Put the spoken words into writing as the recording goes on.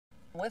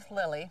With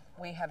Lily,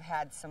 we have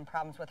had some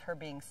problems with her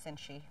being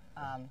cinchy.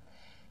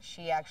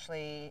 She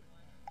actually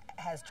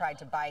has tried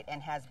to bite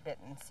and has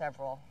bitten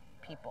several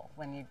people.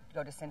 When you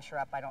go to cinch her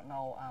up, I don't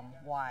know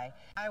why.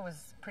 I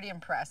was pretty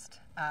impressed.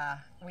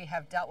 We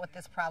have dealt with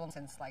this problem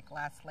since like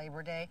last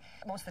Labor Day.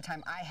 Most of the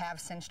time I have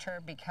cinched her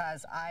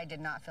because I did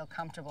not feel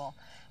comfortable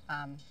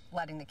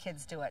letting the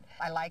kids do it.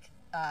 I like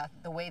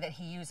the way that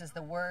he uses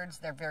the words.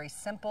 They're very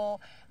simple.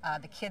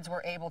 The kids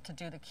were able to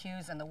do the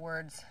cues and the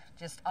words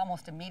just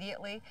almost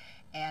immediately,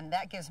 and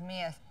that gives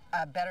me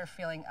a better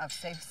feeling of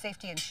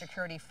safety and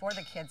security for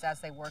the kids as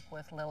they work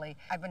with Lily.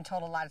 I've been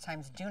told a lot of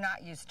times, do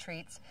not use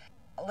treats.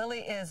 Lily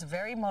is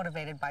very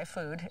motivated by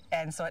food,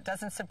 and so it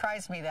doesn't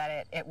surprise me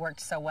that it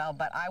worked so well,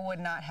 but I would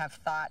not have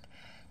thought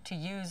to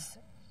use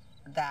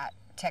that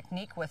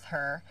technique with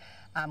her.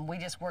 We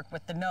just work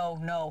with the no,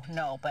 no,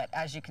 no, but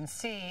as you can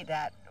see,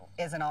 that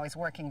isn't always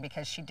working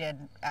because she did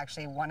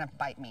actually want to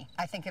bite me.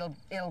 I think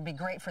it'll be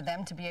great for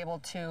them to be able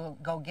to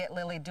go get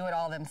Lily, do it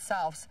all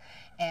themselves,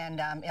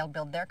 and it'll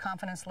build their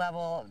confidence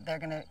level. They're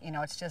gonna,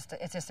 it's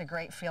just a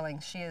great feeling.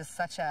 She is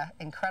such an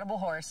incredible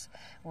horse.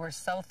 We're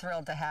so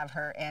thrilled to have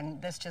her,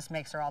 and this just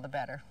makes her all the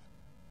better.